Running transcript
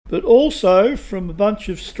but also from a bunch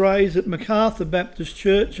of strays at MacArthur Baptist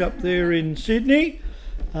Church up there in Sydney,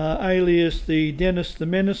 alias the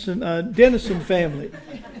Dennison family.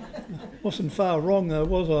 Wasn't far wrong though,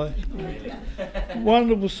 was I?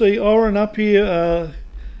 Wonderful to see Oren up here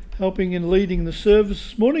helping and leading the service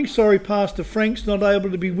this morning. Sorry Pastor Frank's not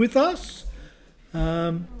able to be with us.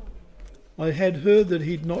 I had heard that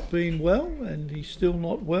he'd not been well, and he's still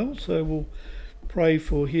not well, so we'll pray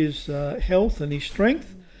for his health and his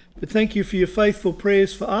strength. But thank you for your faithful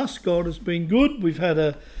prayers for us. God has been good. We've had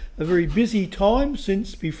a very busy time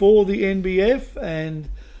since before the NBF and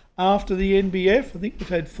after the NBF. I think we've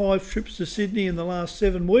had 5 trips to Sydney in the last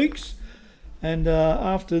 7 weeks. And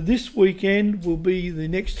after this weekend will be the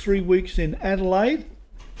next 3 weeks in Adelaide.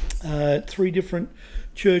 3 different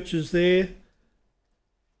churches there.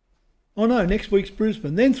 Oh no, next week's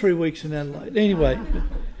Brisbane, then 3 weeks in Adelaide.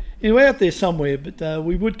 Anyway, out there somewhere. But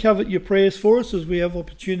we would covet your prayers for us as we have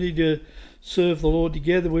opportunity to serve the Lord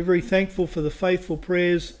together. We're very thankful for the faithful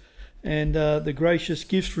prayers and the gracious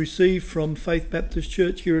gifts received from Faith Baptist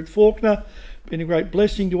Church here at Fawkner. Been a great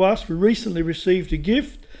blessing to us. We recently received a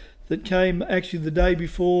gift that came actually the day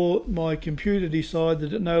before my computer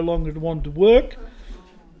decided that it no longer wanted to work.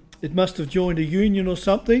 It must have joined a union or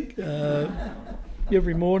something.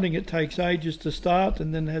 Every morning it takes ages to start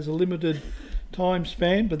and then has a limited time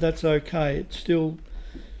span, but that's okay. It's still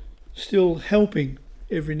helping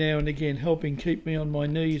every now and again, helping keep me on my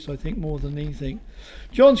knees, I think, more than anything.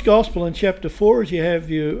 John's Gospel in chapter 4, if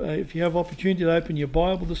you have opportunity to open your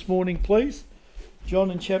Bible this morning, please. John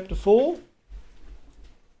in chapter 4.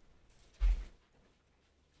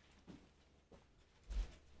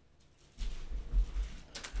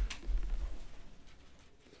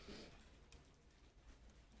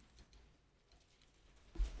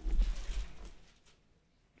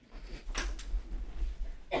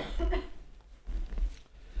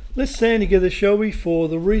 Let's stand together, shall we, for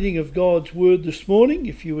the reading of God's Word this morning.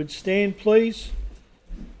 If you would stand, please.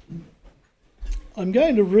 I'm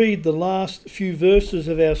going to read the last few verses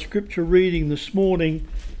of our scripture reading this morning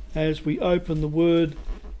as we open the Word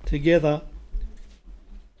together.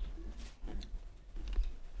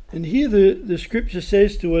 And here the scripture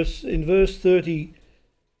says to us in verse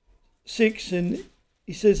 36, and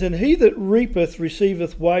he says, "And he that reapeth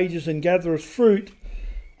receiveth wages and gathereth fruit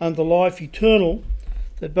unto life eternal,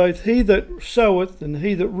 that both he that soweth and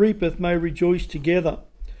he that reapeth may rejoice together.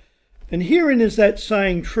 And herein is that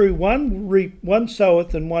saying true, one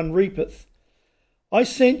soweth and one reapeth. I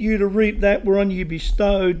sent you to reap that whereon ye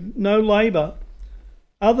bestowed no labour.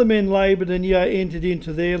 Other men laboured, and ye entered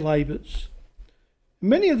into their labours.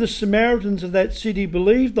 Many of the Samaritans of that city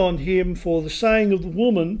believed on him for the saying of the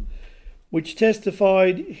woman, which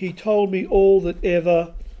testified, He told me all that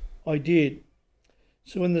ever I did.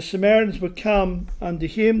 So when the Samaritans were come unto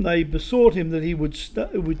him, they besought him that he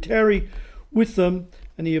would tarry with them,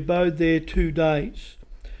 and he abode there 2 days.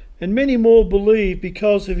 And many more believed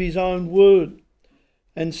because of his own word,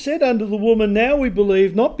 and said unto the woman, Now we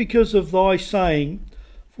believe, not because of thy saying,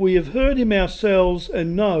 for we have heard him ourselves,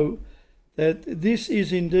 and know that this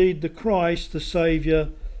is indeed the Christ, the Saviour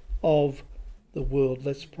of the world."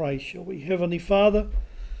 Let's pray, shall we? Heavenly Father,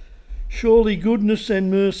 surely goodness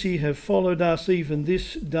and mercy have followed us even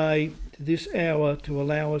this day to this hour to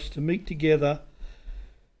allow us to meet together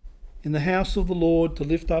in the house of the Lord, to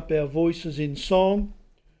lift up our voices in song,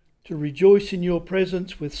 to rejoice in your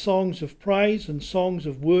presence with songs of praise and songs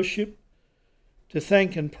of worship, to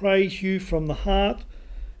thank and praise you from the heart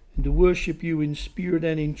and to worship you in spirit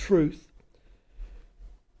and in truth,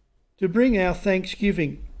 to bring our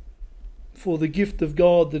thanksgiving for the gift of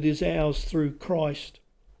God that is ours through Christ.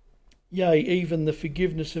 Yea, even the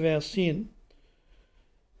forgiveness of our sin,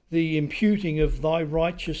 the imputing of thy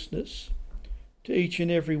righteousness to each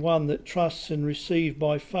and every one that trusts and receives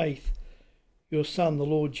by faith your Son, the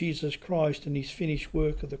Lord Jesus Christ, and his finished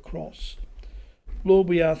work of the cross. Lord,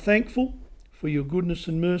 we are thankful for your goodness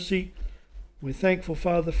and mercy. We're thankful,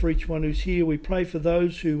 Father, for each one who's here. We pray for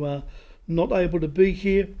those who are not able to be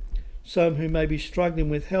here, some who may be struggling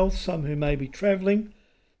with health, some who may be travelling,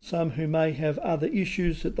 some who may have other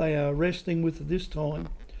issues that they are wrestling with at this time.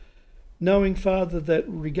 Knowing, Father, that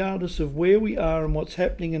regardless of where we are and what's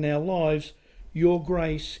happening in our lives, your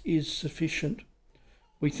grace is sufficient.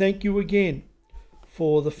 We thank you again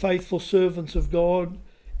for the faithful servants of God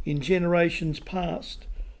in generations past,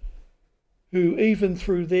 who even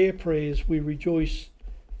through their prayers we rejoice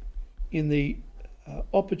in the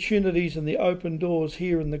opportunities and the open doors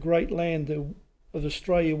here in the great land of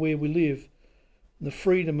Australia where we live, the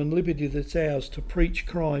freedom and liberty that's ours to preach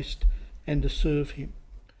Christ and to serve him.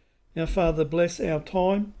 Now, Father, bless our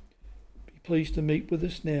time. Be pleased to meet with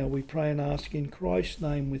us now. We pray and ask in Christ's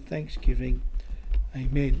name with thanksgiving.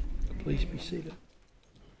 Amen. Please be seated.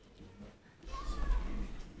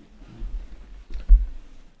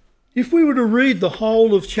 If we were to read the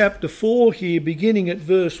whole of chapter 4 here, beginning at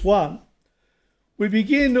verse 1, we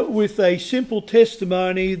begin with a simple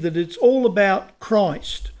testimony that it's all about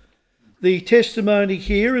Christ. The testimony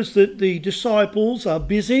here is that the disciples are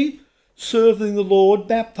busy serving the Lord,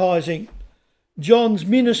 baptizing. John's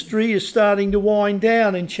ministry is starting to wind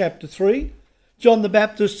down in chapter 3. John the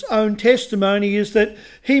Baptist's own testimony is that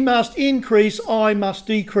he must increase, I must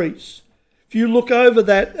decrease. If you look over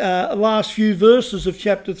that last few verses of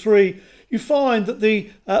chapter 3, you find that the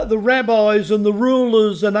rabbis and the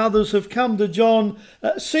rulers and others have come to John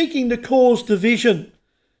seeking to cause division,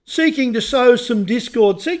 seeking to sow some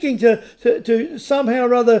discord, seeking to somehow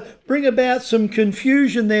or other bring about some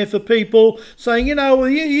confusion there for people, saying, you know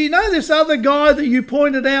this other guy that you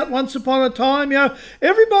pointed out once upon a time,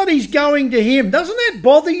 everybody's going to him. Doesn't that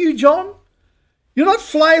bother you, John? You're not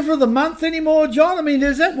flavour of the month anymore, John. I mean,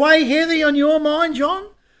 is that way heavy on your mind, John?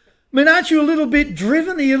 I mean, aren't you a little bit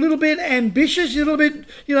driven? Are you a little bit ambitious? You're a little bit,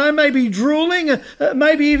 maybe drooling,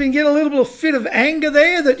 maybe even get a little bit of fit of anger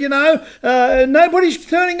there that, nobody's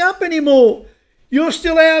turning up anymore. You're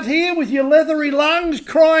still out here with your leathery lungs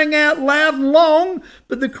crying out loud and long,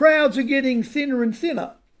 but the crowds are getting thinner and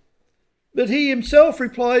thinner. But he himself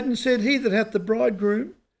replied and said, he that hath the bride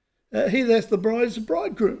is the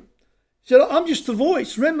bridegroom. He said, I'm just the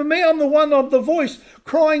voice. Remember me, I'm the one of the voice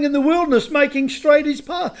crying in the wilderness, making straight his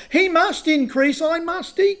path. He must increase, I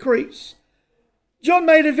must decrease. John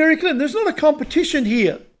made it very clear. There's not a competition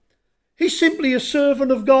here. He's simply a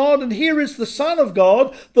servant of God, and here is the Son of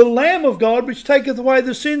God, the Lamb of God, which taketh away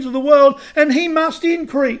the sins of the world, and he must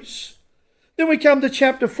increase. Then we come to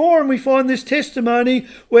chapter 4 and we find this testimony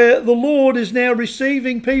where the Lord is now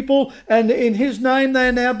receiving people, and in his name they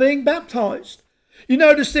are now being baptized. You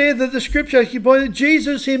notice there that the scripture,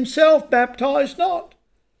 Jesus himself baptized not.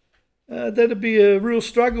 That'd be a real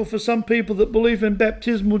struggle for some people that believe in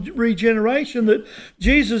baptismal regeneration, that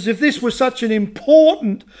Jesus, if this was such an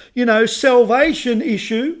important, salvation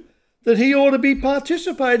issue, that he ought to be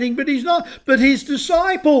participating, but he's not. But his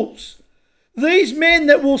disciples, these men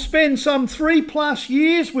that will spend some 3+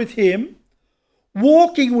 years with him,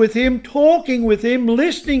 walking with him, talking with him,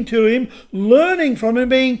 listening to him, learning from him,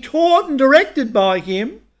 being taught and directed by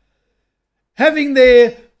him, having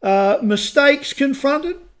their mistakes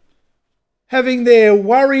confronted, having their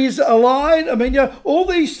worries allayed. I mean, all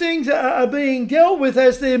these things are being dealt with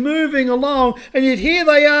as they're moving along, and yet here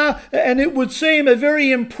they are, and it would seem a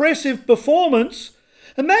very impressive performance.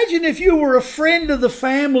 Imagine if you were a friend of the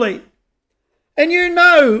family, and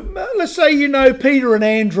let's say Peter and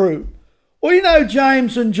Andrew, or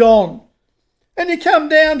James and John, and you come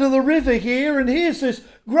down to the river here, and here's this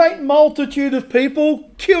great multitude of people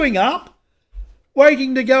queuing up,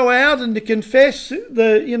 waiting to go out and to confess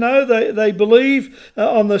they believe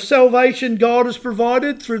on the salvation God has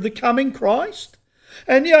provided through the coming Christ.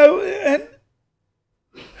 And and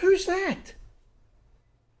who's that?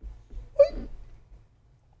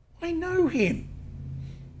 I know him.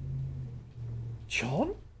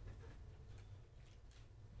 John?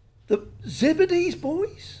 The Zebedee's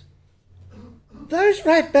boys? Those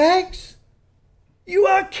rat bags? You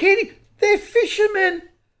are kidding. They're fishermen.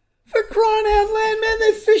 For crying out loud, man,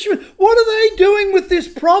 they're fishermen. What are they doing with this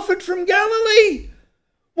prophet from Galilee?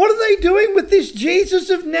 What are they doing with this Jesus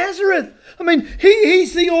of Nazareth? I mean,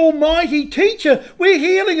 he's the almighty teacher. We're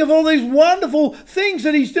hearing of all these wonderful things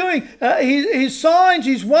that he's doing. His signs,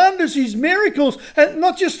 his wonders, his miracles, and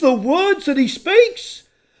not just the words that he speaks.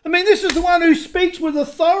 I mean, this is the one who speaks with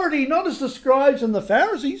authority, not as the scribes and the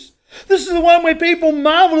Pharisees. This is the one where people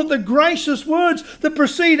marvel at the gracious words that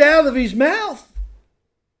proceed out of his mouth.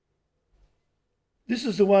 This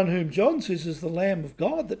is the one whom John says is the Lamb of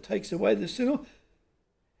God that takes away the sin.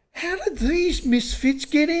 How did these misfits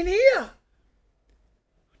get in here?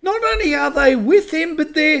 Not only are they with him,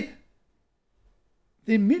 but they're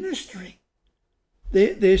ministering.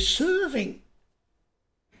 They're serving.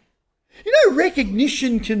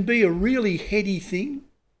 Recognition can be a really heady thing.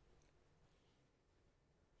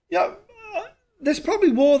 That's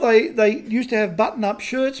probably why they used to have button-up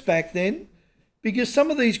shirts back then, because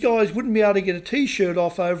some of these guys wouldn't be able to get a T-shirt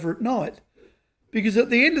off over at night. Because at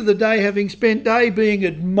the end of the day, having spent day being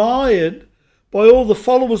admired by all the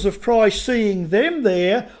followers of Christ, seeing them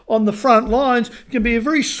there on the front lines can be a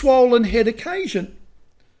very swollen head occasion.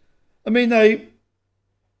 I mean, they're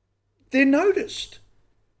noticed.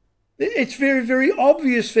 It's very, very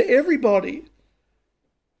obvious for everybody.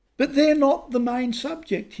 But they're not the main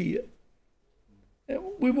subject here.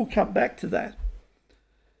 We will come back to that.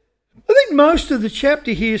 I think most of the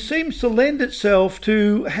chapter here seems to lend itself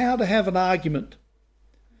to how to have an argument.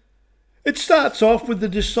 It starts off with the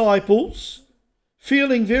disciples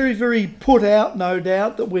feeling very, very put out, no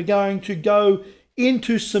doubt, that we're going to go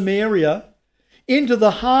into Samaria, into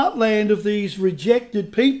the heartland of these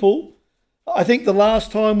rejected people. I think the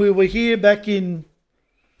last time we were here back in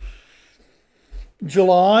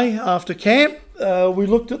July after camp, we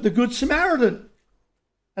looked at the Good Samaritan.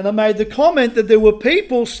 And I made the comment that there were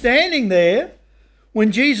people standing there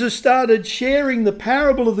when Jesus started sharing the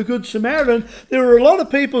parable of the Good Samaritan. There were a lot of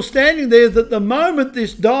people standing there that the moment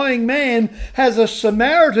this dying man has a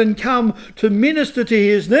Samaritan come to minister to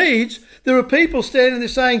his needs, there were people standing there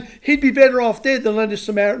saying he'd be better off dead than let a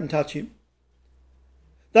Samaritan touch him.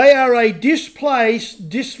 They are a displaced,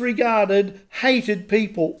 disregarded, hated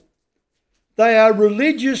people. They are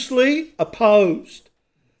religiously opposed.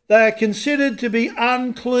 They are considered to be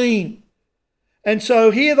unclean. And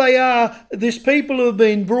so here they are, this people who have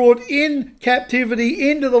been brought in captivity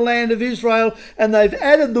into the land of Israel, and they've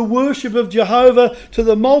added the worship of Jehovah to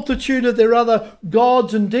the multitude of their other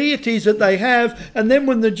gods and deities that they have. And then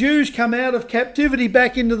when the Jews come out of captivity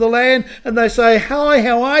back into the land and they say, "Hi,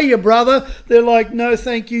 how are you, brother?" They're like, "No,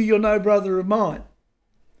 thank you, you're no brother of mine."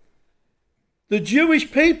 The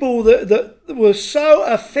Jewish people that were so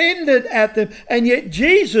offended at them, and yet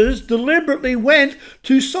Jesus deliberately went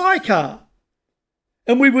to Sychar.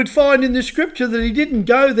 And we would find in the scripture that he didn't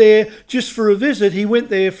go there just for a visit, he went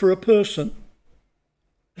there for a person.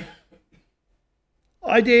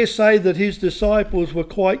 I dare say that his disciples were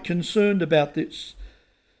quite concerned about this.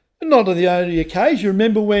 Not on the only occasion.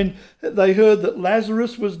 Remember when they heard that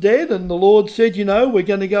Lazarus was dead and the Lord said, we're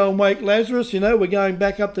going to go and wake Lazarus, we're going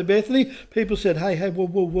back up to Bethany. People said, hey,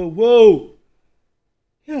 whoa.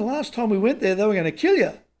 Last time we went there, they were going to kill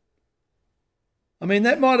you. I mean,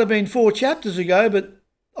 that might have been 4 chapters ago, but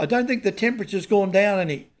I don't think the temperature's gone down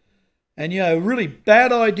any. And, really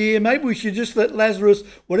bad idea. Maybe we should just let Lazarus,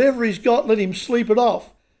 whatever he's got, let him sleep it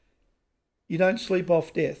off. You don't sleep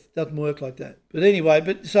off death. Doesn't work like that. But anyway,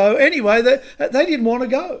 they didn't want to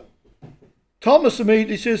go. Thomas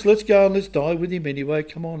immediately says, let's go and let's die with him anyway.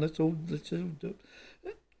 Come on, let's all do it.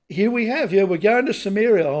 Here we have, we're going to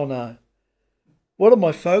Samaria. Oh no. What are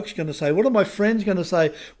my folks going to say? What are my friends going to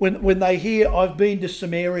say when they hear I've been to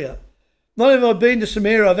Samaria? Not only have I been to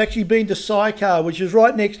Samaria, I've actually been to Sychar, which is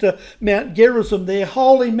right next to Mount Gerizim, their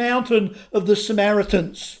holy mountain of the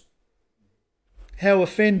Samaritans. How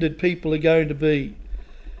offended people are going to be.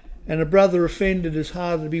 And a brother offended is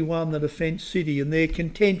harder to be one than a fenced city, and their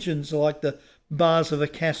contentions are like the bars of a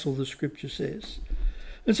castle, the scripture says.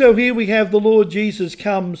 And so here we have the Lord Jesus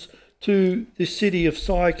comes to this city of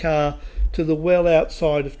Sychar, to the well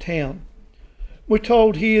outside of town. We're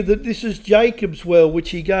told here that this is Jacob's well,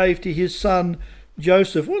 which he gave to his son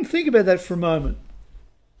Joseph. I want to think about that for a moment.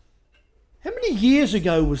 How many years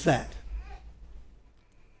ago was that?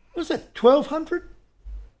 Was that 1,200?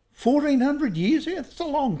 1,400 years? Yeah, that's a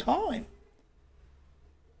long time.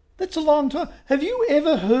 That's a long time. Have you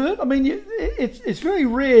ever heard? I mean, it's very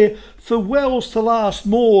rare for wells to last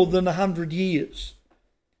more than 100 years.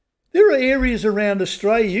 There are areas around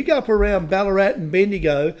Australia, you go up around Ballarat and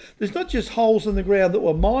Bendigo, there's not just holes in the ground that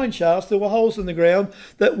were mine shafts, there were holes in the ground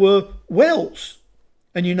that were wells.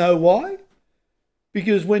 And you know why?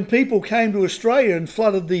 Because when people came to Australia and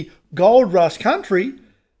flooded the gold rush country,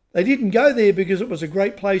 they didn't go there because it was a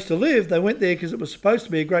great place to live. They went there because it was supposed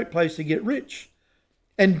to be a great place to get rich.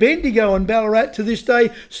 And Bendigo and Ballarat to this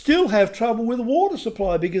day still have trouble with the water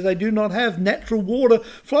supply because they do not have natural water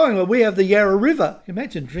flowing. We have the Yarra River.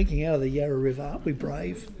 Imagine drinking out of the Yarra River. Aren't we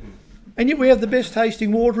brave? And yet we have the best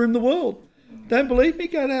tasting water in the world. Don't believe me?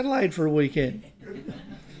 Go to Adelaide for a weekend.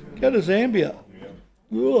 Go to Zambia.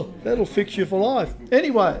 Ugh, that'll fix you for life.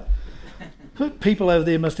 Anyway, people over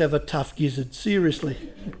there must have a tough gizzard. Seriously.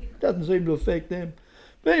 Doesn't seem to affect them.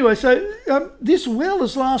 But anyway, so this well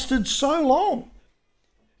has lasted so long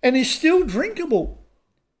and is still drinkable.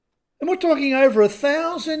 And we're talking over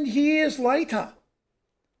 1,000 years later.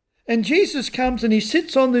 And Jesus comes and he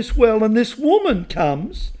sits on this well, and this woman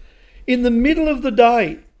comes in the middle of the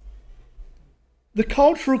day. The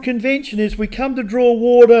cultural convention is we come to draw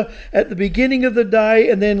water at the beginning of the day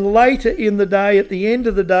and then later in the day, at the end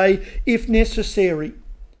of the day, if necessary.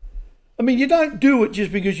 I mean, you don't do it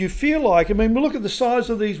just because you feel like it. I mean, we look at the size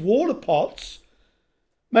of these water pots,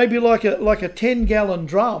 maybe like a 10-gallon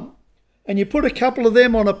drum, and you put a couple of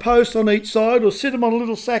them on a post on each side, or sit them on a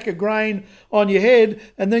little sack of grain on your head,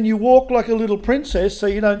 and then you walk like a little princess so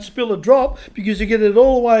you don't spill a drop because you get it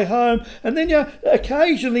all the way home. And then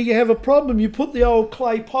occasionally you have a problem. You put the old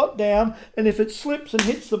clay pot down, and if it slips and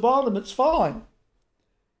hits the bottom, it's fine.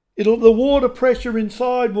 The water pressure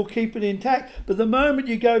inside will keep it intact, but the moment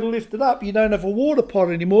you go to lift it up, you don't have a water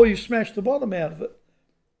pot anymore. You've smashed the bottom out of it.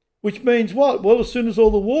 Which means what? Well, as soon as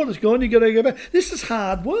all the water's gone, you've got to go back. This is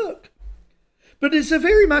hard work. But it's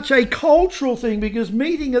very much a cultural thing, because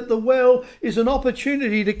meeting at the well is an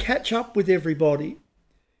opportunity to catch up with everybody.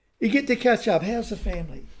 You get to catch up. How's the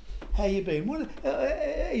family? How you been?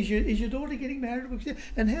 Is your daughter getting married?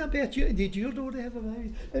 And how about you? Did your daughter have a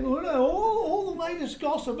baby? And all the latest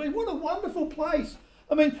gossip. I mean, what a wonderful place.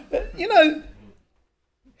 I mean,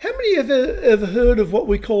 how many have ever heard of what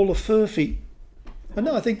we call a furphy?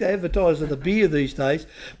 I think they advertise the beer these days.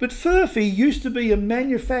 But furphy used to be a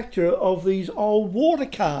manufacturer of these old water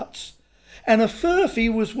carts. And a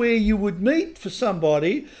furphy was where you would meet for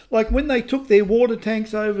somebody, like when they took their water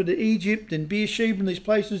tanks over to Egypt and Beersheba and these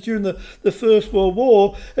places during the First World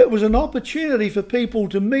War. It was an opportunity for people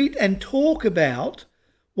to meet and talk about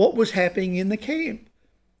what was happening in the camp.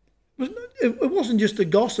 It wasn't just a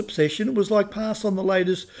gossip session. It was like pass on the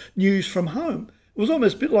latest news from home. It was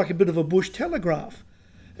almost a bit like a bit of a bush telegraph.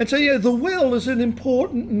 And so, the well is an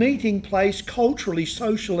important meeting place culturally,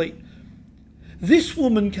 socially. This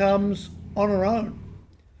woman comes on her own.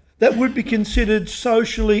 That would be considered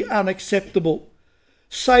socially unacceptable.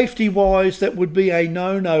 Safety-wise, that would be a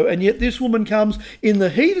no-no. And yet this woman comes in the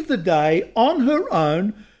heat of the day, on her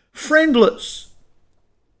own, friendless,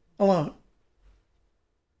 alone.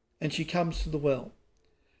 And she comes to the well.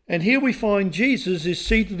 And here we find Jesus is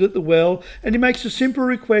seated at the well, and he makes a simple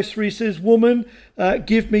request where he says, "Woman,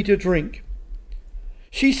 give me to drink."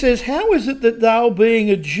 She says, "How is it that thou, being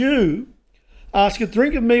a Jew, asketh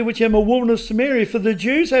drink of me, which am a woman of Samaria? For the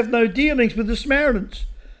Jews have no dealings with the Samaritans."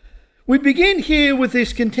 We begin here with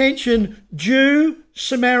this contention,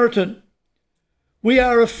 Jew-Samaritan. We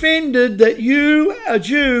are offended that you, a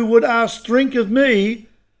Jew, would ask drink of me,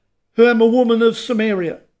 who am a woman of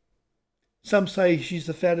Samaria. Some say she's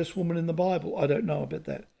the fattest woman in the Bible. I don't know about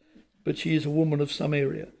that. But she is a woman of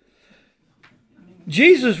Samaria.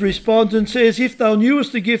 Jesus responds and says, "If thou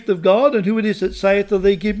knewest the gift of God, and who it is that saith to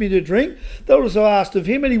thee, give me to drink, thou wouldst have asked of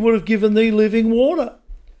him, and he would have given thee living water."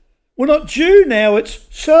 We're not Jew now, it's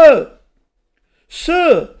Sir.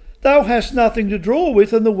 Sir, thou hast nothing to draw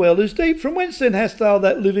with, and the well is deep. From whence then hast thou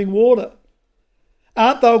that living water?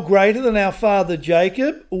 Art thou greater than our father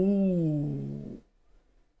Jacob? Ooh.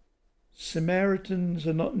 Samaritans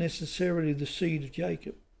are not necessarily the seed of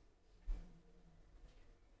Jacob.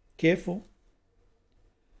 Careful.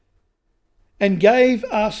 And gave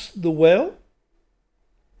us the well.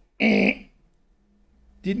 Didn't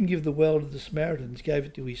give the well to the Samaritans, gave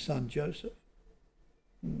it to his son Joseph.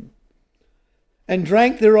 And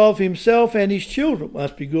drank thereof himself and his children.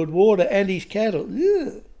 Must be good water, and his cattle.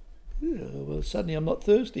 Well, suddenly I'm not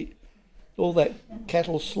thirsty. All that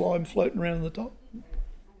cattle slime floating around on the top.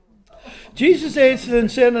 Jesus answered and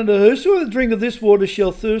said unto her, "Whosoever drinketh this water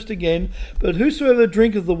shall thirst again, but whosoever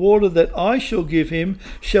drinketh the water that I shall give him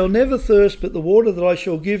shall never thirst, but the water that I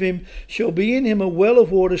shall give him shall be in him a well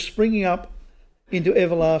of water springing up into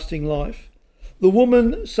everlasting life." The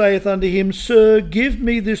woman saith unto him, "Sir, give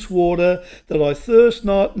me this water, that I thirst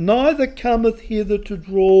not, neither cometh hither to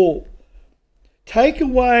draw. Take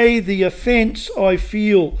away the offence I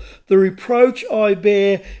feel, the reproach I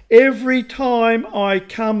bear every time I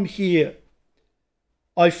come here.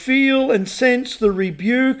 I feel and sense the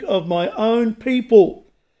rebuke of my own people.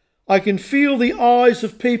 I can feel the eyes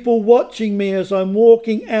of people watching me as I'm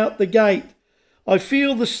walking out the gate. I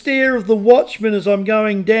feel the stare of the watchman as I'm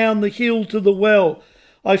going down the hill to the well.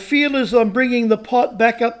 I feel as I'm bringing the pot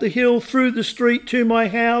back up the hill through the street to my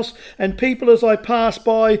house, and people as I pass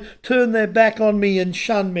by turn their back on me and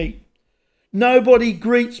shun me. Nobody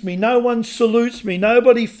greets me, no one salutes me,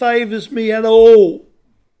 nobody favours me at all.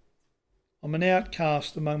 I'm an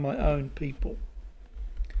outcast among my own people."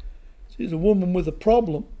 She's a woman with a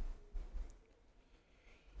problem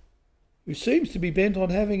who seems to be bent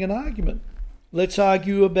on having an argument. Let's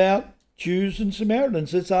argue about Jews and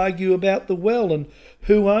Samaritans. Let's argue about the well and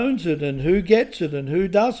who owns it and who gets it and who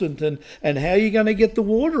doesn't, and how you're going to get the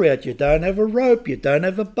water out. You don't have a rope, you don't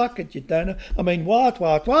have a bucket, you don't have... what?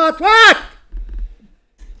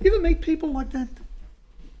 You ever meet people like that?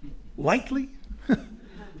 Lately?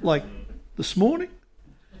 Like this morning?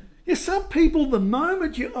 Yeah, some people, the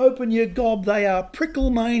moment you open your gob, they are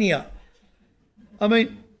prickle mania. I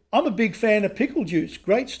mean, I'm a big fan of pickle juice.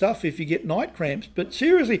 Great stuff if you get night cramps. But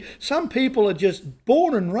seriously, some people are just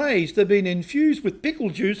born and raised. They've been infused with pickle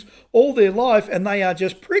juice all their life, and they are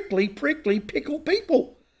just prickly pickle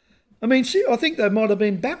people. I mean, see, I think they might have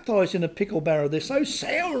been baptised in a pickle barrel. They're so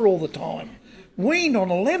sour all the time, weaned on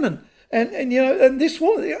a lemon. And this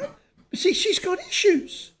one, see, she's got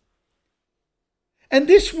issues. And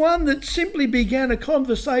this one that simply began a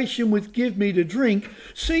conversation with "give me to drink"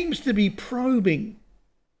 seems to be probing.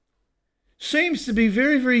 Seems to be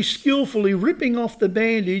very, very skillfully ripping off the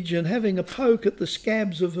bandage and having a poke at the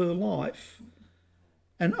scabs of her life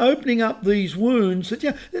and opening up these wounds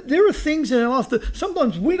that, there are things in our life that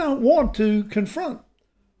sometimes we don't want to confront.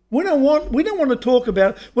 We don't want to talk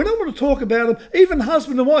about. We don't want to talk about them. Even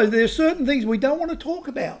husband and wife, there are certain things we don't want to talk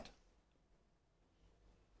about.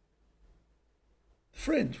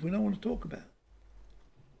 Friends, we don't want to talk about.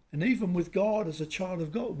 And even with God as a child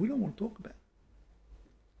of God, we don't want to talk about.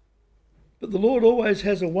 But the Lord always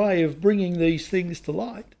has a way of bringing these things to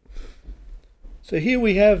light. So here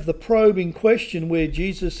we have the probing question where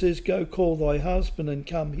Jesus says, "Go call thy husband and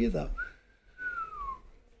come hither."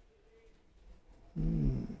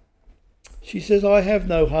 She says, "I have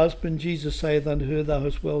no husband." Jesus saith unto her, "Thou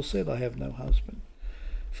hast well said, I have no husband.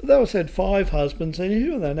 For thou hast had 5 husbands, and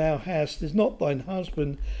who thou now hast is not thine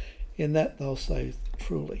husband, in that thou sayest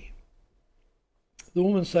truly." The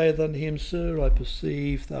woman saith unto him, "Sir, I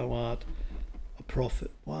perceive thou art a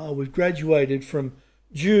prophet." Wow, we've graduated from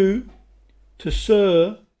Jew to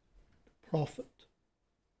Sir, prophet.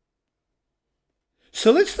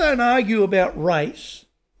 So let's don't argue about race.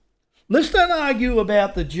 Let's don't argue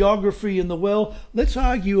about the geography and the well. Let's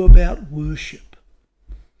argue about worship.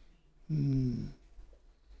 See,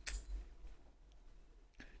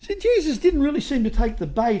 Jesus didn't really seem to take the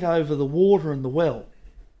bait over the water and the well.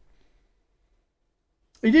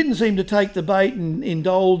 He didn't seem to take the bait and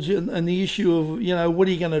indulge in the issue of, what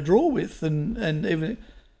are you going to draw with and everything.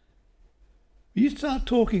 You start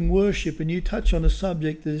talking worship and you touch on a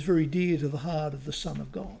subject that is very dear to the heart of the Son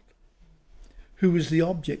of God, who is the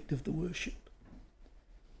object of the worship.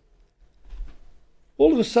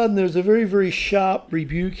 All of a sudden there's a very, very sharp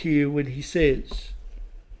rebuke here when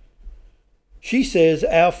she says,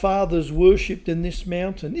 "Our fathers worshipped in this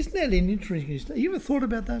mountain." Isn't that an interesting thing? You ever thought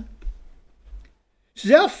about that? She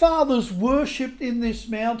says, "Our fathers worshipped in this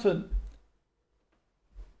mountain."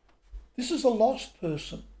 This is a lost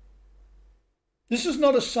person. This is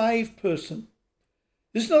not a saved person.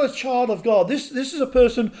 This is not a child of God. This is a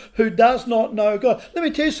person who does not know God. Let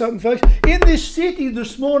me tell you something, folks. In this city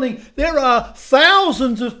this morning, there are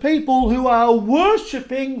thousands of people who are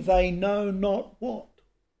worshipping they know not what.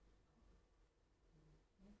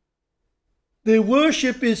 Their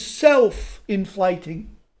worship is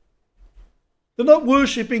self-inflating. They're not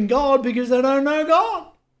worshipping God because they don't know God.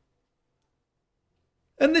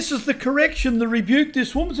 And this is the correction, the rebuke.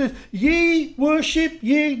 This woman says, "Ye worship,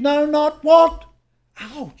 ye know not what."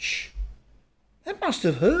 Ouch. That must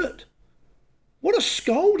have hurt. What a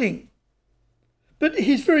scolding. But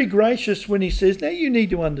he's very gracious when he says, now you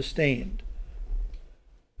need to understand.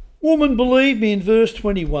 "Woman, believe me," in verse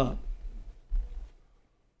 21.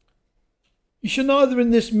 "You shall neither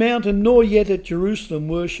in this mountain nor yet at Jerusalem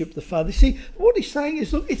worship the Father." See, what he's saying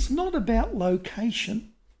is, look, it's not about location.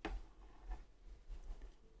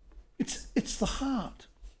 It's the heart.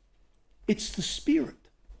 It's the spirit.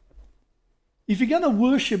 If you're going to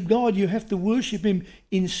worship God, you have to worship him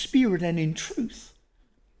in spirit and in truth.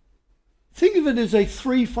 Think of it as a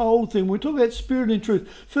threefold thing. We're talking about spirit and truth.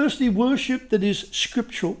 Firstly, worship that is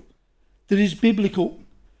scriptural, that is biblical.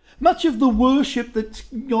 Much of the worship that's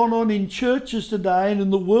gone on in churches today and in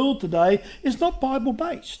the world today is not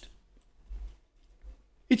Bible-based.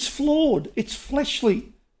 It's flawed. It's fleshly.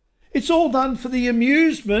 It's all done for the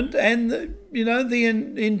amusement and the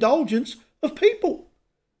indulgence of people.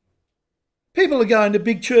 People are going to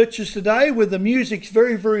big churches today where the music's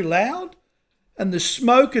very, very loud and there's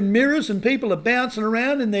smoke and mirrors and people are bouncing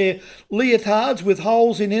around in their leotards with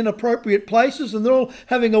holes in inappropriate places, and they're all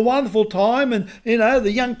having a wonderful time, and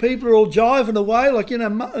the young people are all jiving away like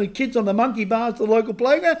kids on the monkey bars at the local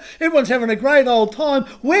playground. Everyone's having a great old time.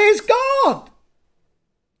 Where's God?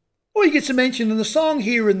 Well, he gets a mention in the song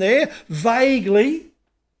here and there, vaguely.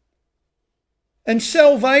 And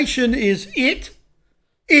salvation is it.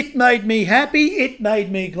 It made me happy. It made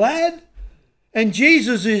me glad. And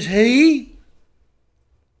Jesus is he.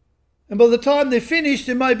 And by the time they're finished,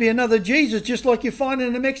 there may be another Jesus, just like you find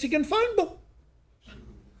in a Mexican phone book.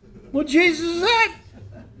 What Jesus is that?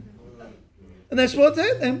 And that's what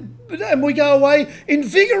that. And we go away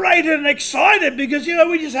invigorated and excited because,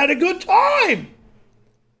 we just had a good time.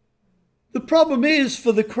 The problem is,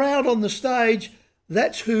 for the crowd on the stage,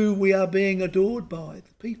 that's who we are being adored by,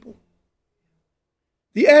 the people.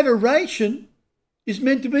 The adoration is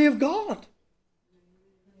meant to be of God.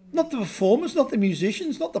 Not the performers, not the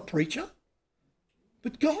musicians, not the preacher,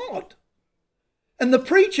 but God. And the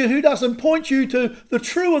preacher who doesn't point you to the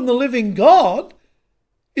true and the living God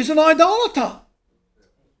is an idolater.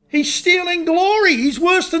 He's stealing glory. He's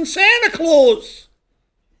worse than Santa Claus.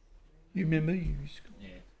 You remember?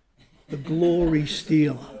 The glory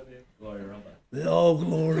stealer. The old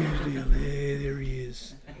glory stealer. There he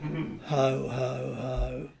is. Ho, ho,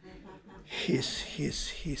 ho. Hiss, hiss,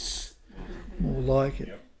 hiss. More like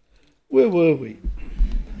it. Where were we?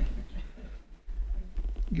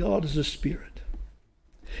 God is a spirit.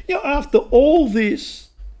 After all this,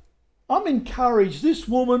 I'm encouraged. This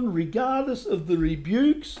woman, regardless of the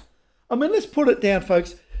rebukes, let's put it down,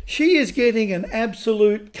 folks. She is getting an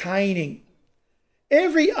absolute caning.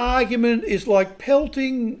 Every argument is like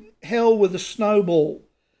pelting hell with a snowball.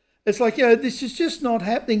 It's like, this is just not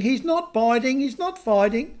happening. He's not biting. He's not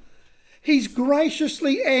fighting. He's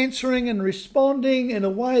graciously answering and responding in a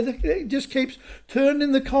way that just keeps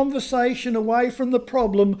turning the conversation away from the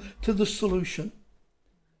problem to the solution.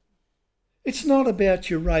 It's not about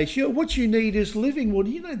your race. What you need is living water.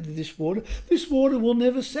 You know this water. This water will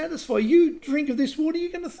never satisfy. You drink of this water,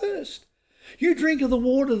 you're going to thirst. You drink of the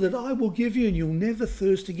water that I will give you and you'll never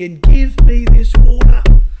thirst again. Give me this water.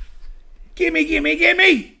 Gimme, gimme,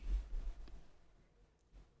 gimme.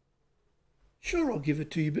 Sure, I'll give it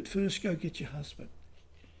to you, but first go get your husband.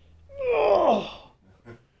 Oh!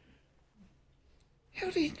 How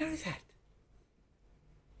do you know that?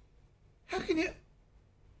 How can you...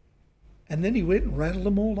 And then he went and rattled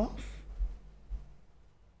them all off.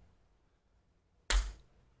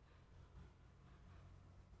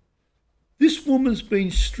 This woman's been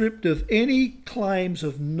stripped of any claims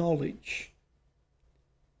of knowledge,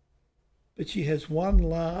 but she has one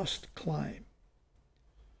last claim.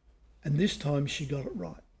 And this time she got it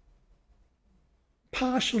right.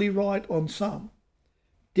 Partially right on some.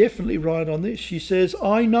 Definitely right on this. She says,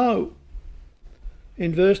 I know.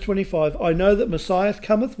 In verse 25, I know that Messiah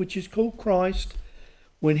cometh, which is called Christ.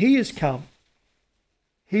 When he is come,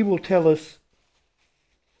 he will tell us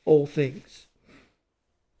all things.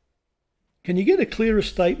 Can you get a clearer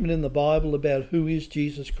statement in the Bible about who is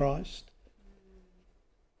Jesus Christ?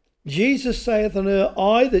 Jesus saith unto her,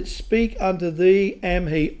 I that speak unto thee am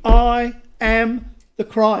he. I am the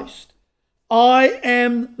Christ. I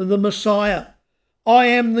am the Messiah. I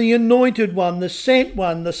am the anointed one, the sent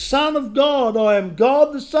one, the Son of God. I am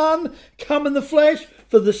God the Son, come in the flesh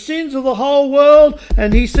for the sins of the whole world.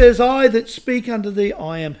 And he says, I that speak unto thee,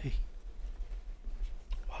 I am he.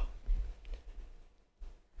 Wow.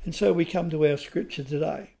 And so we come to our scripture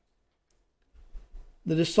today.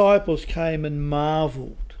 The disciples came and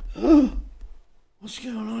marvelled. Oh, what's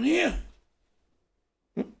going on here?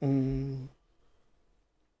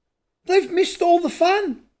 They've missed all the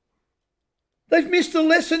fun. They've missed a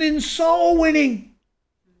lesson in soul winning.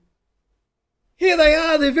 Here they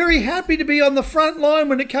are, they're very happy to be on the front line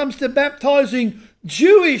when it comes to baptising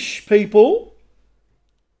Jewish people.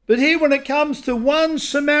 But here when it comes to one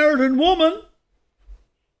Samaritan woman,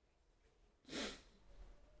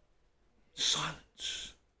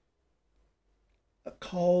 silence. A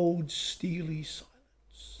cold, steely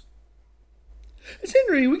silence. It's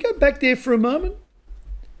Henry, we go back there for a moment.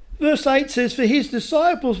 Verse 8 says, for his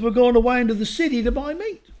disciples were gone away into the city to buy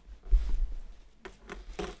meat.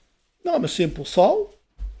 Now, I'm a simple soul.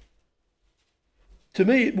 To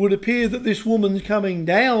me, it would appear that this woman's coming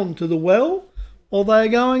down to the well, or they're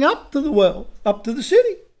going up to the well, up to the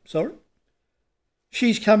city. Sorry.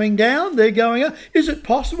 She's coming down, they're going up. Is it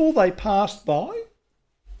possible they passed by?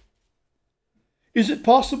 Is it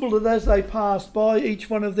possible that as they passed by, each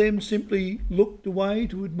one of them simply looked away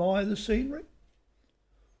to admire the scenery?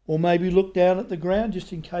 Or maybe looked down at the ground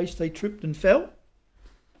just in case they tripped and fell?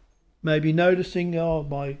 Maybe noticing,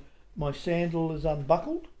 my sandal is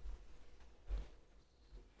unbuckled?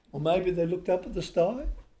 Or maybe they looked up at the sky?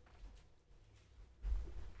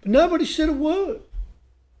 But nobody said a word.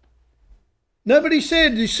 Nobody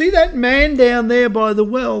said, you see that man down there by the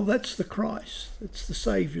well? That's the Christ. That's the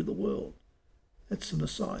Saviour of the world. That's the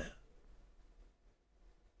Messiah.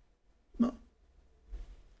 No.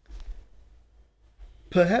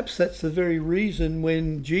 Perhaps that's the very reason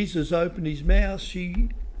when Jesus opened his mouth, she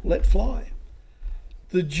let fly.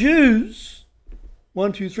 The Jews,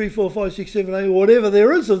 1, 2, 3, 4, 5, 6, 7, 8, whatever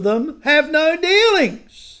there is of them, have no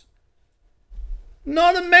dealings.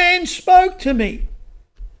 Not a man spoke to me.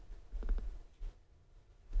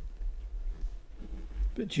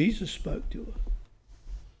 But Jesus spoke to her.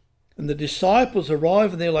 And the disciples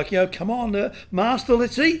arrive and they're like, come on, Master,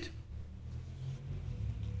 let's eat.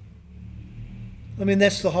 I mean,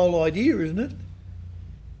 that's the whole idea, isn't it?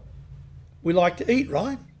 We like to eat,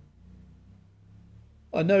 right?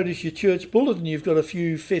 I notice your church bulletin, you've got a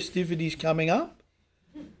few festivities coming up.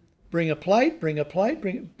 Bring a plate,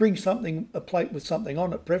 bring something, a plate with something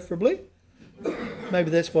on it, preferably. Maybe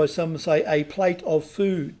that's why some say a plate of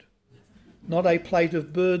food, not a plate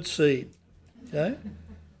of bird seed. Okay?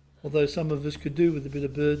 Although some of us could do with a bit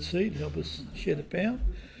of bird seed, help us shed a pound.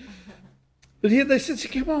 But here they said,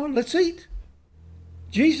 come on, let's eat.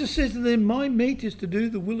 Jesus says to them, my meat is to do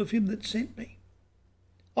the will of him that sent me.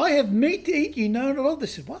 I have meat to eat, ye know not of. They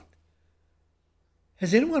said, what?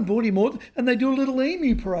 Has anyone brought him more? And they do a little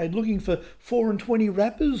emu parade looking for 4 and 20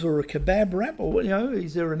 wrappers or a kebab wrap, or,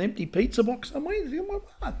 is there an empty pizza box somewhere? They say,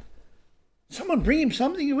 what? Someone bring him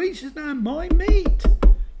something to eat. He says, no, my meat.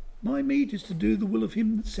 My meat is to do the will of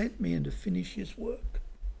him that sent me and to finish his work.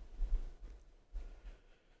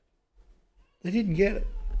 They didn't get it.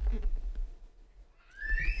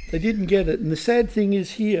 They didn't get it. And the sad thing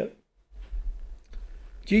is here,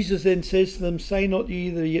 Jesus then says to them, say not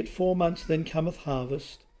ye that yet 4 months, then cometh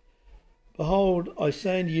harvest. Behold, I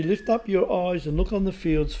say unto you, lift up your eyes and look on the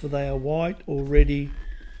fields, for they are white already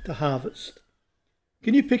to harvest.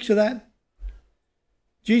 Can you picture that?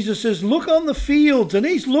 Jesus says, look on the fields, and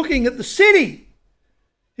he's looking at the city.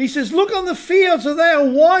 He says, look on the fields, for they are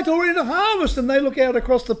white already to harvest. And they look out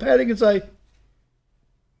across the paddock and say,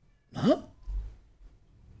 huh?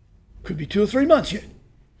 Could be 2 or 3 months yet.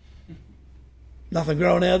 Nothing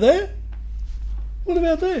growing out there. What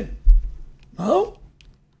about there? No?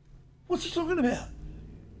 What's he talking about?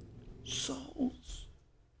 Souls.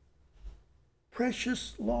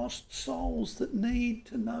 Precious lost souls that need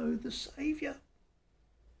to know the Saviour.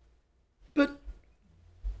 But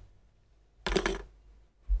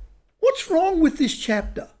what's wrong with this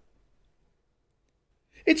chapter?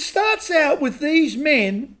 It starts out with these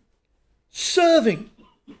men serving,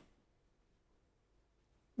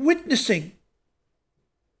 witnessing,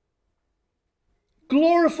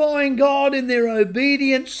 glorifying God in their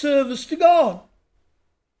obedient service to God.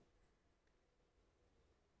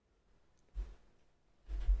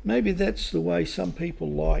 Maybe that's the way some people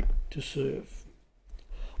like to serve.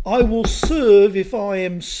 I will serve if I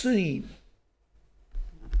am seen.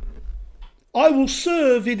 I will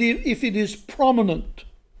serve if it is prominent.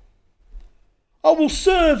 I will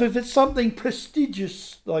serve if it's something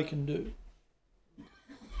prestigious I can do.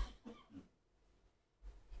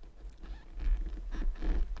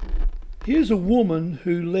 Here's a woman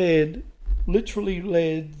who literally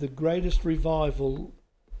led the greatest revival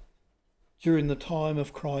during the time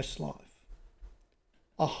of Christ's life.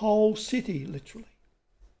 A whole city, literally.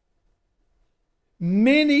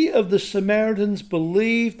 Many of the Samaritans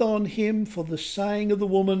believed on him for the saying of the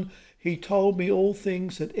woman, he told me all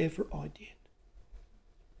things that ever I did.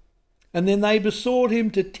 And then they besought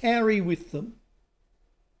him to tarry with them.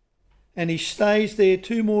 And he stays there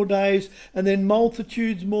 2 more days, and then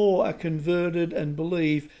multitudes more are converted and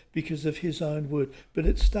believe because of his own word. But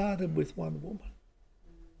it started with one woman.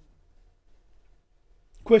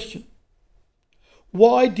 Question: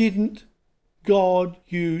 why didn't God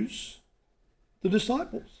use the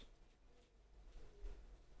disciples?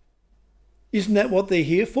 Isn't that what they're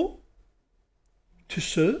here for? To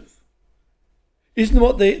serve? Isn't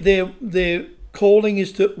what their calling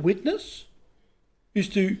is to witness? Is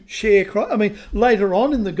to share Christ? I mean, later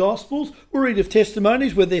on in the Gospels, we read of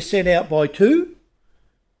testimonies where they're sent out by 2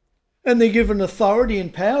 and they're given authority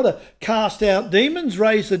and power to cast out demons,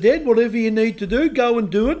 raise the dead, whatever you need to do, go and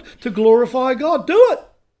do it to glorify God. Do it.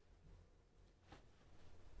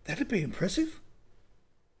 That'd be impressive.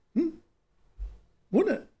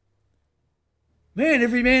 Wouldn't it? Man,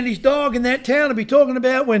 every man and his dog in that town would be talking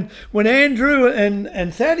about when Andrew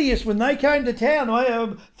and Thaddeus, when they came to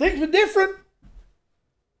town, things were different.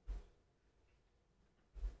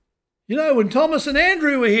 You know, when Thomas and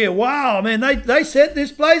Andrew were here, wow, man, they set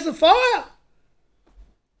this place afire.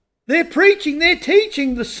 They're preaching, they're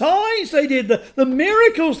teaching, the signs they did, the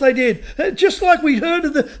miracles they did, just like we heard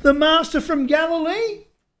of the master from Galilee.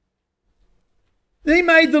 He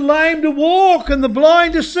made the lame to walk and the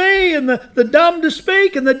blind to see and the dumb to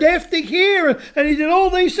speak and the deaf to hear, and he did all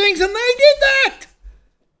these things, and they did that.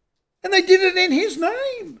 And they did it in his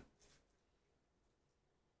name.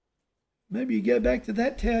 Maybe you go back to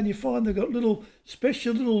that town, you find they've got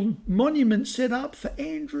special little monuments set up for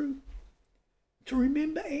Andrew. To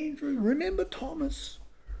remember Andrew, remember Thomas,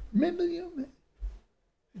 remember the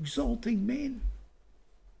exalting men.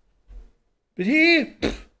 But here,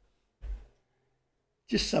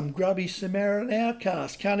 Just some grubby Samaritan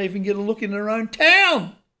outcast. Can't even get a look in their own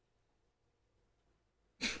town.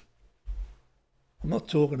 I'm not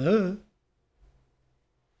talking to her.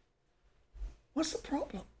 What's the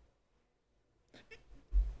problem?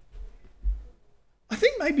 I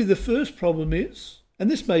think maybe the first problem is,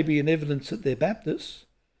 and this may be an evidence that they're Baptists,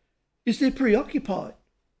 is they're preoccupied.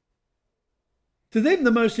 To them,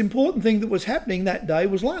 the most important thing that was happening that day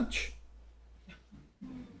was lunch.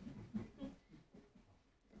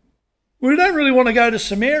 We don't really want to go to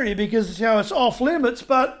Samaria because it's off limits,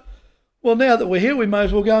 but, well, now that we're here, we may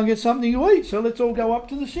as well go and get something to eat. So let's all go up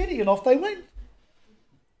to the city, and off they went.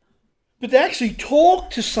 But to actually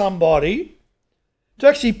talk to somebody, to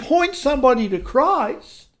actually point somebody to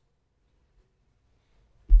Christ,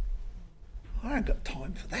 I ain't got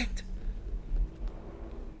time for that.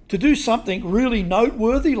 To do something really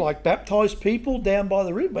noteworthy like baptise people down by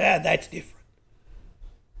the river, that's different.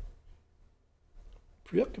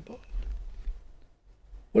 Preoccupied.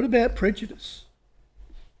 What about prejudice?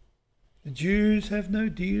 The Jews have no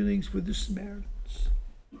dealings with the Samaritans.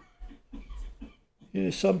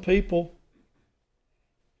 Some people,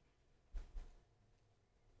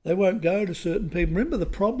 they won't go to certain people. Remember the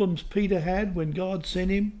problems Peter had when God sent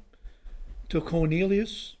him to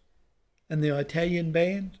Cornelius and the Italian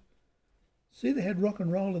band? See, they had rock and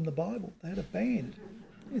roll in the Bible. They had a band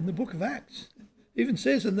in the book of Acts. It even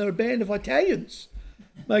says, and they're a band of Italians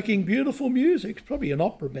making beautiful music. It's probably an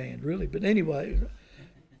opera band, really. But anyway,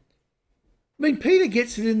 Peter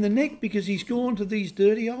gets it in the neck because he's gone to these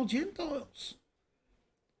dirty old Gentiles.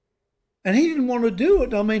 And he didn't want to do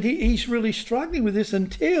it. He's really struggling with this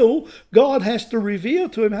until God has to reveal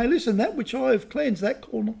to him, hey, listen, that which I have cleansed, that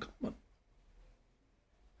call not common.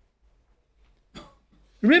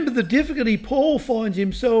 Remember, the difficulty Paul finds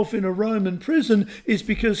himself in a Roman prison is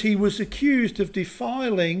because he was accused of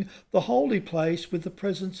defiling the holy place with the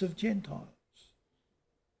presence of Gentiles.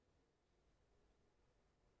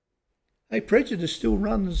 Hey, prejudice still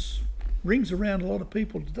rings around a lot of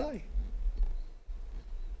people today.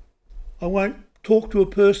 I won't talk to a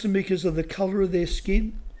person because of the colour of their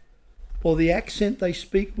skin, or the accent they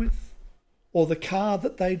speak with, or the car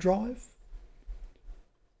that they drive,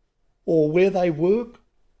 or where they work,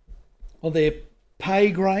 or their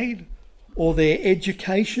pay grade, or their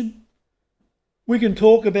education. We can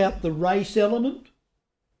talk about the race element.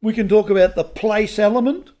 We can talk about the place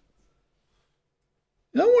element.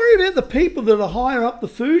 Don't worry about the people that are higher up the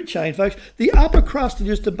food chain, folks. The upper crust are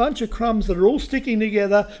just a bunch of crumbs that are all sticking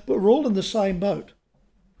together, but we're all in the same boat.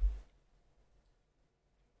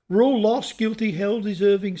 We're all lost, guilty,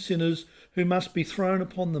 hell-deserving sinners who must be thrown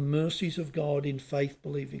upon the mercies of God in faith,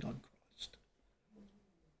 believing on Christ.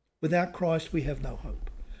 Without Christ, we have no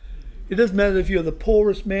hope. It doesn't matter if you're the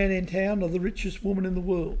poorest man in town or the richest woman in the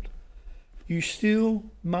world. You still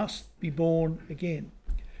must be born again.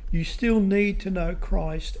 You still need to know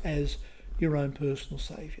Christ as your own personal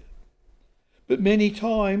Saviour. But many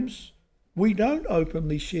times we don't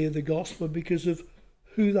openly share the gospel because of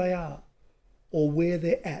who they are or where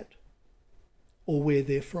they're at or where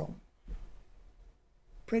they're from.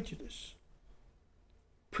 Prejudice.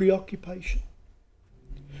 Preoccupation.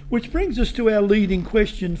 Which brings us to our leading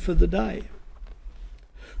question for the day.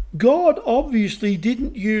 God obviously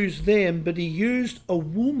didn't use them, but he used a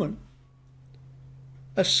woman,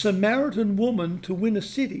 a Samaritan woman, to win a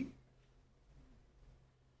city.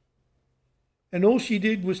 And all she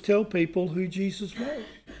did was tell people who Jesus was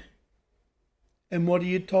and what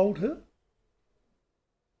he had told her.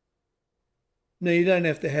 Now, you don't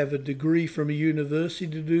have to have a degree from a university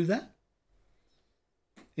to do that.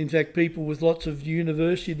 In fact, people with lots of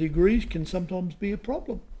university degrees can sometimes be a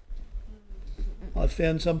problem. I've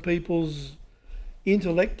found some people's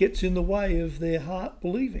intellect gets in the way of their heart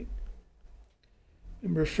believing. I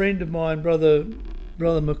remember a friend of mine, Brother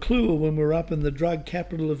McClure, when we were up in the drug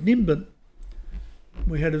capital of Nimbin.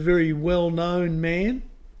 We had a very well-known man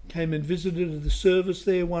came and visited the service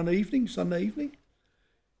there one evening, Sunday evening,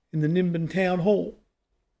 in the Nimbin Town Hall.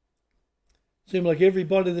 Seemed like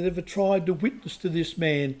everybody that ever tried to witness to this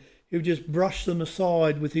man, he would just brush them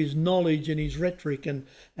aside with his knowledge and his rhetoric and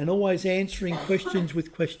always answering questions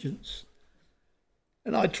with questions.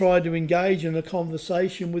 And I tried to engage in a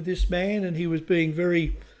conversation with this man, and he was being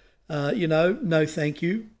very, no thank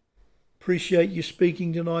you. Appreciate you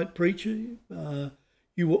speaking tonight, preacher.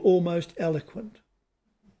 You were almost eloquent.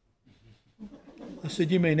 I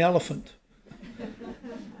said, you mean elephant?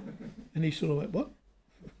 And he sort of went, what?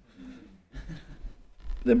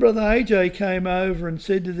 Then Brother AJ came over and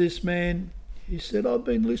said to this man, he said, I've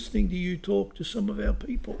been listening to you talk to some of our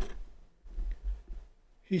people.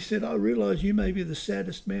 He said, I realise you may be the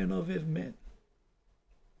saddest man I've ever met.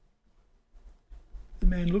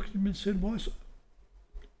 man looked at him and said, "Why so?"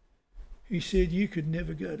 He said, "You could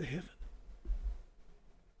never go to heaven.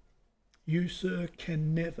 You, sir,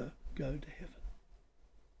 can never go to heaven."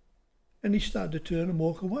 And he started to turn and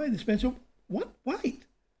walk away. And this man said, "What? Wait."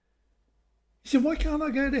 He said, "Why can't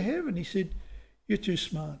I go to heaven?" He said, "You're too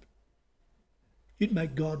smart. You'd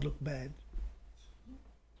make God look bad.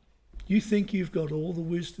 You think you've got all the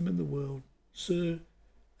wisdom in the world. Sir,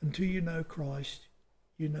 until you know Christ,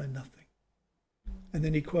 you know nothing." And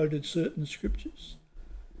then he quoted certain scriptures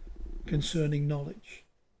concerning knowledge,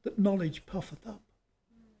 that knowledge puffeth up.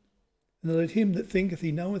 And let him that thinketh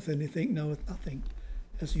he knoweth anything knoweth nothing,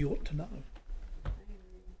 as he ought to know.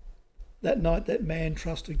 That night that man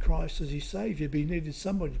trusted Christ as his Saviour, but he needed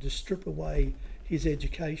somebody to strip away his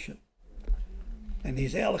education and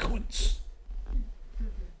his eloquence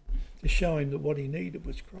to show him that what he needed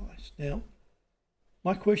was Christ. Now,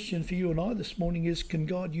 my question for you and I this morning is, can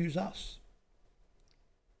God use us?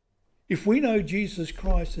 If we know Jesus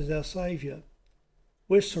Christ as our Saviour,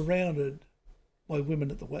 we're surrounded by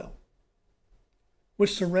women at the well. We're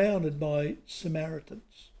surrounded by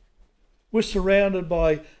Samaritans. We're surrounded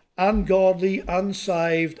by ungodly,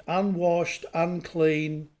 unsaved, unwashed,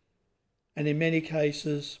 unclean, and in many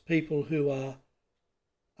cases, people who are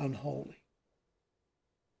unholy.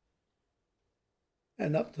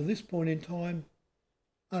 And up to this point in time,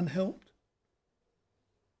 unhelped.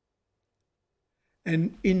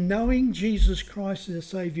 And in knowing Jesus Christ as our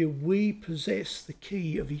Saviour, we possess the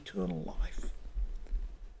key of eternal life.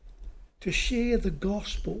 To share the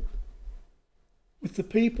gospel with the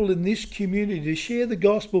people in this community, to share the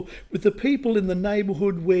gospel with the people in the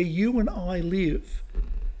neighbourhood where you and I live,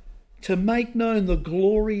 to make known the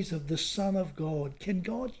glories of the Son of God. Can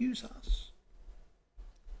God use us?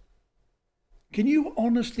 Can you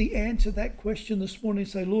honestly answer that question this morning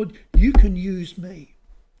and say, "Lord, you can use me.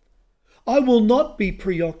 I will not be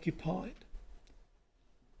preoccupied."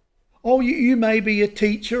 Oh, you may be a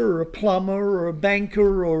teacher or a plumber or a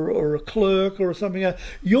banker or a clerk or something else.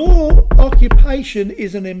 Your occupation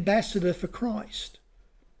is an ambassador for Christ.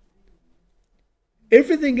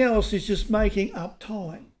 Everything else is just making up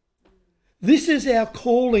time. This is our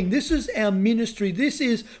calling. This is our ministry. This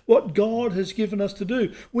is what God has given us to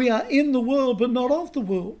do. We are in the world, but not of the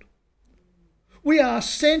world. We are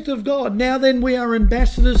sent of God. Now then, we are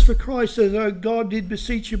ambassadors for Christ. As though God did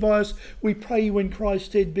beseech you by us, we pray you in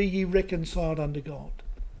Christ said, "Be ye reconciled unto God."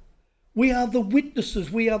 We are the witnesses.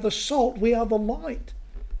 We are the salt. We are the light.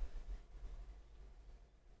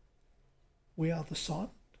 We are the silent.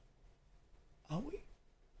 Are we?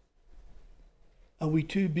 Are we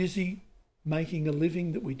too busy making a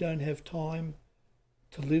living that we don't have time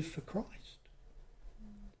to live for Christ?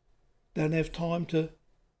 Don't have time to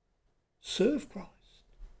serve Christ,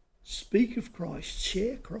 speak of Christ,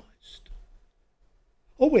 share Christ?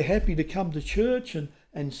 Or we're happy to come to church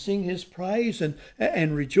and sing his praise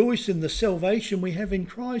and rejoice in the salvation we have in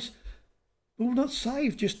Christ, but we're not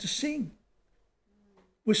saved just to sing.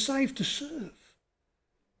 We're saved to serve.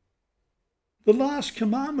 The last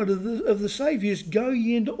commandment of the Saviour is, "Go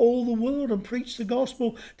ye into all the world and preach the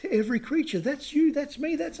gospel to every creature." That's you, that's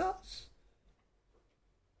me, that's us.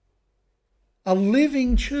 A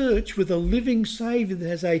living church with a living Saviour that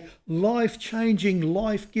has a life-changing,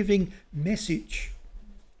 life-giving message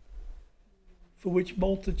for which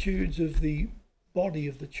multitudes of the body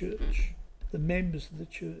of the church, the members of the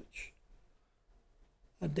church,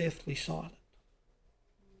 are deathly silent.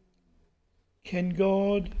 Can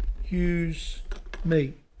God use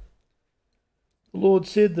me? The Lord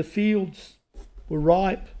said the fields were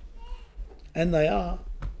ripe, and they are.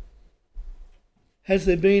 Has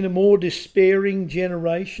there been a more despairing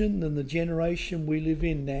generation than the generation we live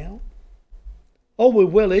in now? Oh, we're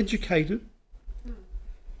well educated,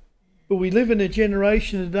 but we live in a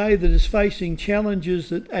generation today that is facing challenges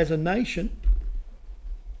that, as a nation,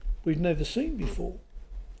 we've never seen before.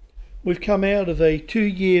 We've come out of a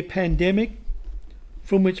 2-year pandemic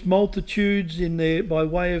from which multitudes by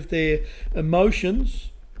way of their emotions,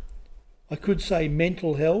 I could say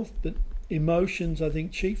mental health, but emotions I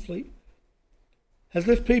think chiefly, has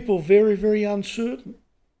left people very, very uncertain.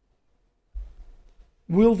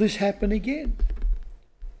 Will this happen again?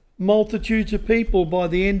 Multitudes of people by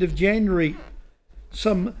the end of January,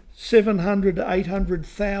 some 700 to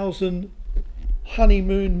 800,000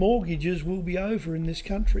 honeymoon mortgages will be over in this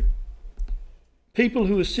country. People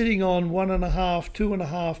who are sitting on 1.5%,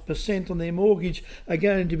 2.5% on their mortgage are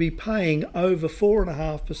going to be paying over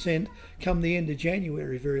 4.5% come the end of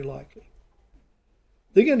January, very likely.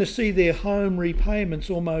 They're going to see their home repayments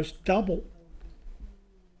almost double.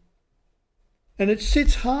 And it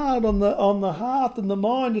sits hard on the heart and the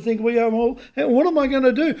mind to think, well, what am I going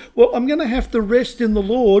to do? Well, I'm going to have to rest in the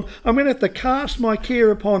Lord. I'm going to have to cast my care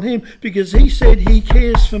upon him because he said he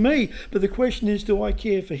cares for me. But the question is, do I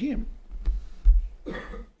care for him?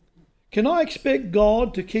 Can I expect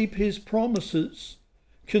God to keep his promises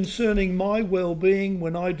concerning my well-being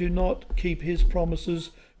when I do not keep his promises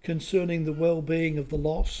concerning the well-being of the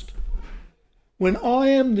lost? When I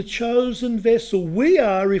am the chosen vessel, we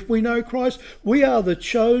are, if we know Christ, we are the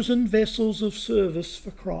chosen vessels of service for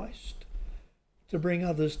Christ to bring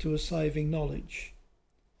others to a saving knowledge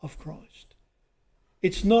of Christ.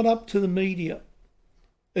 It's not up to the media.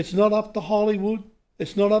 It's not up to Hollywood.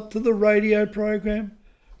 It's not up to the radio program.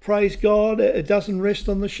 Praise God, it doesn't rest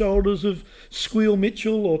on the shoulders of Squeal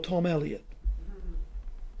Mitchell or Tom Elliott.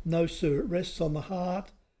 No, sir, it rests on the heart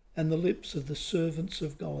and the lips of the servants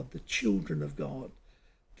of God, the children of God,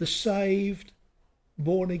 the saved,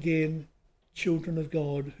 born again children of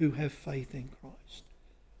God who have faith in Christ.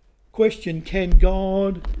 Question, can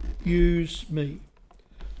God use me?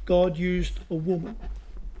 God used a woman,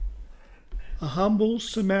 a humble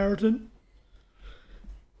Samaritan,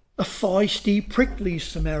 a feisty, prickly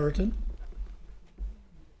Samaritan,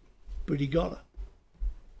 but he got her.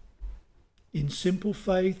 In simple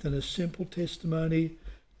faith and a simple testimony,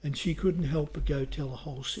 and she couldn't help but go tell the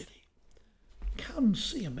whole city, come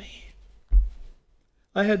see a man.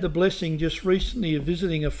 I had the blessing just recently of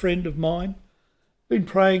visiting a friend of mine. Been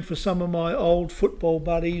praying for some of my old football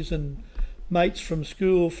buddies and mates from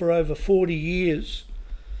school for over 40 years.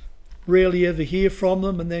 Rarely ever hear from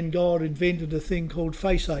them, and then God invented a thing called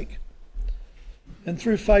FaceAche. And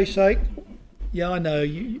through FaceAche, yeah, I know,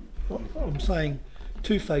 I'm saying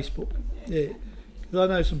to Facebook, yeah. I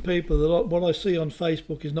know some people that what I see on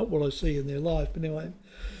Facebook is not what I see in their life. But anyway,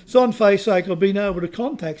 so on FaceAche, I've been able to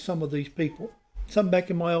contact some of these people, some back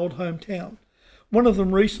in my old hometown. One of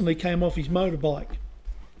them recently came off his motorbike.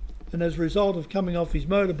 And as a result of coming off his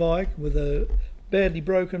motorbike with a badly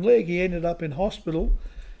broken leg, he ended up in hospital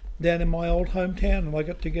down in my old hometown, and I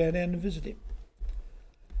got to go down and visit him.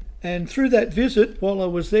 And through that visit, while I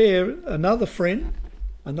was there, another friend,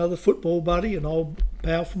 another football buddy, an old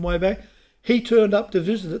pal from way back, he turned up to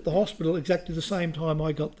visit at the hospital exactly the same time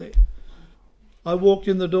I got there. I walked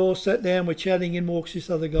in the door, sat down, we're chatting, in walks this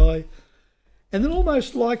other guy. And then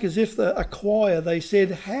almost like as if a choir, they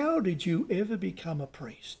said, how did you ever become a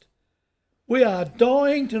priest? We are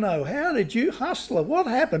dying to know. How did you, hustler, what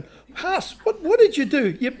happened? What did you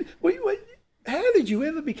do? How did you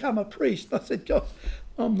ever become a priest? I said, God,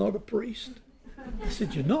 I'm not a priest. I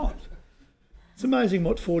said, you're not? It's amazing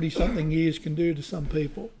what 40-something years can do to some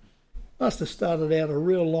people. Must have started out a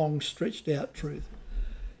real long, stretched out truth.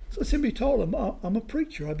 So I simply told him, I'm a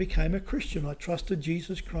preacher. I became a Christian. I trusted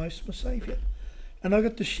Jesus Christ, my Saviour. And I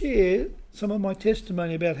got to share some of my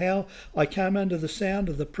testimony about how I came under the sound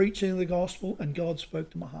of the preaching of the gospel and God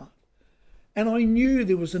spoke to my heart. And I knew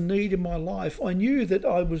there was a need in my life. I knew that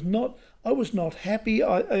I was not happy.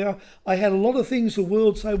 I had a lot of things the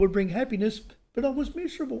world say would bring happiness, but I was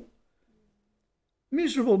miserable.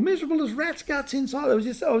 Miserable as rat's guts inside. I was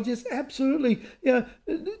just absolutely,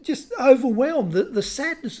 just overwhelmed. The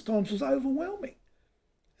sadness at times was overwhelming.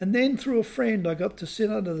 And then through a friend, I got to sit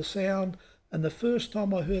under the sound, and the first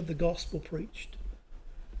time I heard the gospel preached,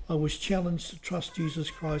 I was challenged to trust Jesus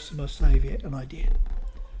Christ as my Saviour, and I did.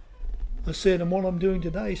 I said, and what I'm doing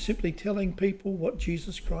today is simply telling people what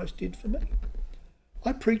Jesus Christ did for me.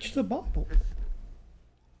 I preach the Bible.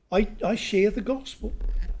 I share the gospel.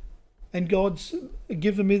 And God's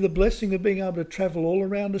given me the blessing of being able to travel all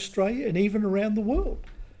around Australia and even around the world,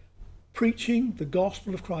 preaching the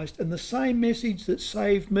gospel of Christ. And the same message that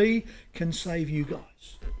saved me can save you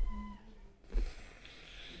guys.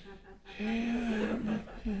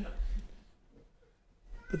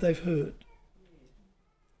 But they've heard.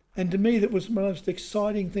 And to me, that was one of the most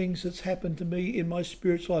exciting things that's happened to me in my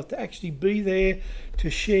spiritual life, to actually be there to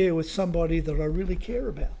share with somebody that I really care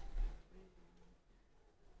about.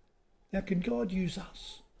 Now, can God use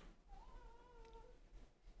us?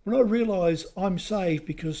 When I realise I'm saved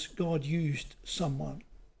because God used someone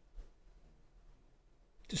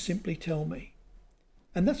to simply tell me.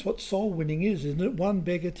 And that's what soul winning is, isn't it? One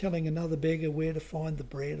beggar telling another beggar where to find the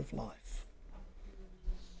bread of life.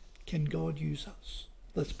 Can God use us?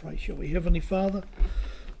 Let's pray, shall we? Heavenly Father,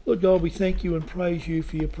 Lord God, we thank you and praise you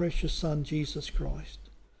for your precious Son, Jesus Christ,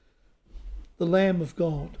 the Lamb of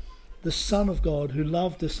God, the Son of God who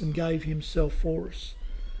loved us and gave himself for us,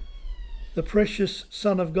 the precious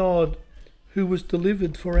Son of God who was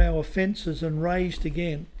delivered for our offences and raised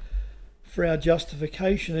again for our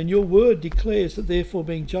justification. And your word declares that therefore,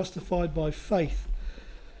 being justified by faith,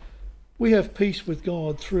 we have peace with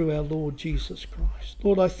God through our Lord Jesus Christ.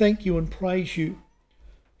 Lord, I thank you and praise you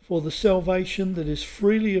for the salvation that is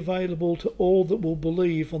freely available to all that will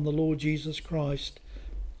believe on the Lord Jesus Christ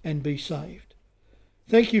and be saved.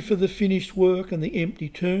 Thank you for the finished work and the empty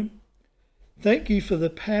tomb. Thank you for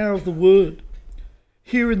the power of the word.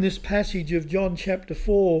 Here in this passage of John chapter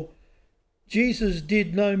 4, Jesus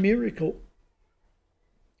did no miracle.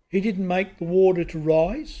 He didn't make the water to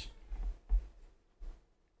rise.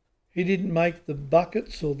 He didn't make the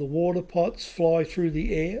buckets or the water pots fly through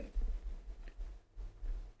the air.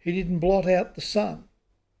 He didn't blot out the sun.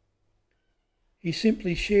 He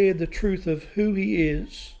simply shared the truth of who he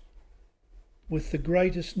is with the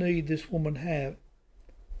greatest need this woman had,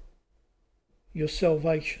 your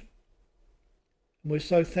salvation. And we're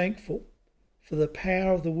so thankful for the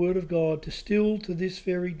power of the Word of God to still to this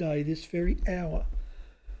very day, this very hour,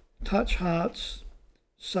 touch hearts,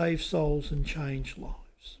 save souls and change lives.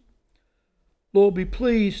 Lord, be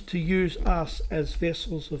pleased to use us as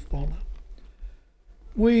vessels of honour.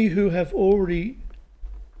 We who have already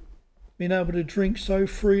been able to drink so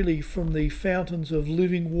freely from the fountains of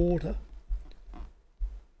living water,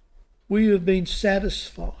 we have been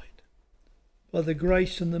satisfied by the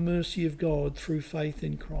grace and the mercy of God through faith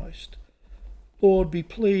in Christ. Lord, be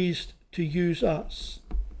pleased to use us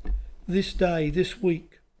this day, this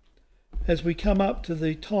week, as we come up to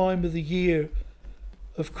the time of the year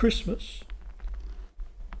of Christmas,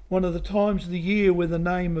 one of the times of the year where the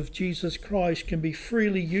name of Jesus Christ can be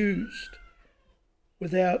freely used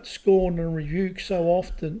without scorn and rebuke, so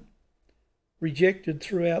often rejected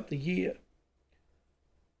throughout the year.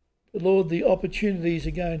 But Lord, the opportunities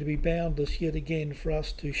are going to be boundless yet again for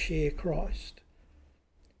us to share Christ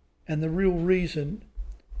and the real reason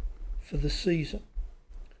for the season.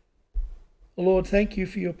 Lord, thank you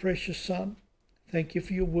for your precious Son. Thank you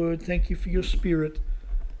for your word. Thank you for your Spirit.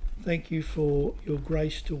 Thank you for your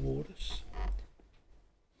grace toward us.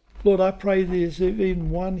 Lord, I pray there's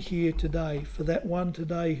even one here today, for that one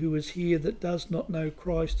today who is here that does not know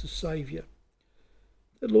Christ as Saviour.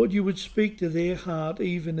 That, Lord, you would speak to their heart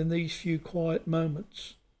even in these few quiet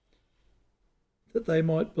moments, that they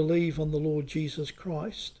might believe on the Lord Jesus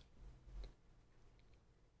Christ,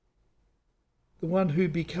 the one who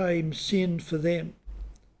became sin for them,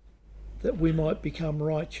 that we might become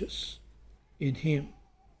righteous in him.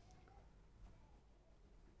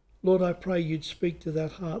 Lord, I pray you'd speak to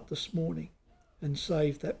that heart this morning and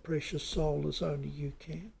save that precious soul as only you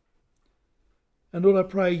can. And Lord, I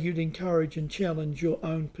pray you'd encourage and challenge your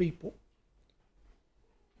own people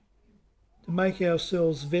to make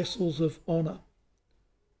ourselves vessels of honour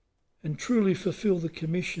and truly fulfil the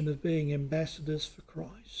commission of being ambassadors for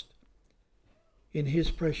Christ. In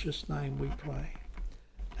his precious name we pray.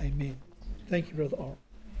 Amen. Thank you, Brother Oren.